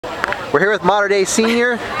We're here with modern day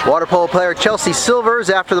senior water polo player Chelsea Silvers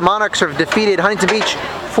after the Monarchs have defeated Huntington Beach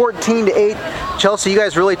 14-8. Chelsea, you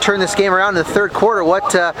guys really turned this game around in the third quarter.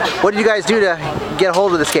 What did you guys do to get a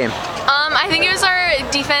hold of this game? I think it was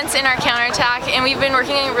our defense and our counterattack, and we've been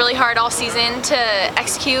working really hard all season to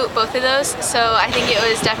execute both of those. So I think it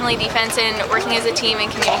was definitely defense and working as a team and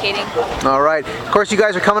communicating. All right. Of course, you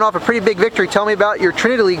guys are coming off a pretty big victory. Tell me about your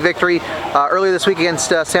Trinity League victory earlier this week against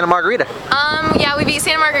Santa Margarita. Yeah, we beat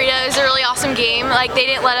Santa Margarita. It was a really awesome game. Like, they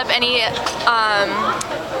didn't let up any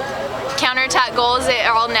counterattack goals.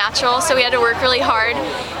 They're all natural, so we had to work really hard.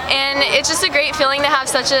 And it's just a great feeling to have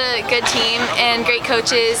such a good team and great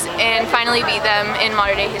coaches and finally beat them in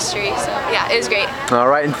modern day history. So yeah, it was great. All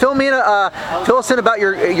right, and fill us in about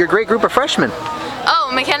your great group of freshmen.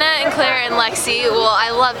 Oh, McKenna and Claire and Lexi. Well,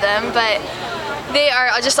 I love them, but they are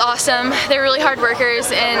just awesome. They're really hard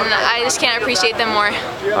workers, and I just can't appreciate them more.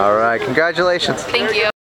 All right, congratulations. Thank you.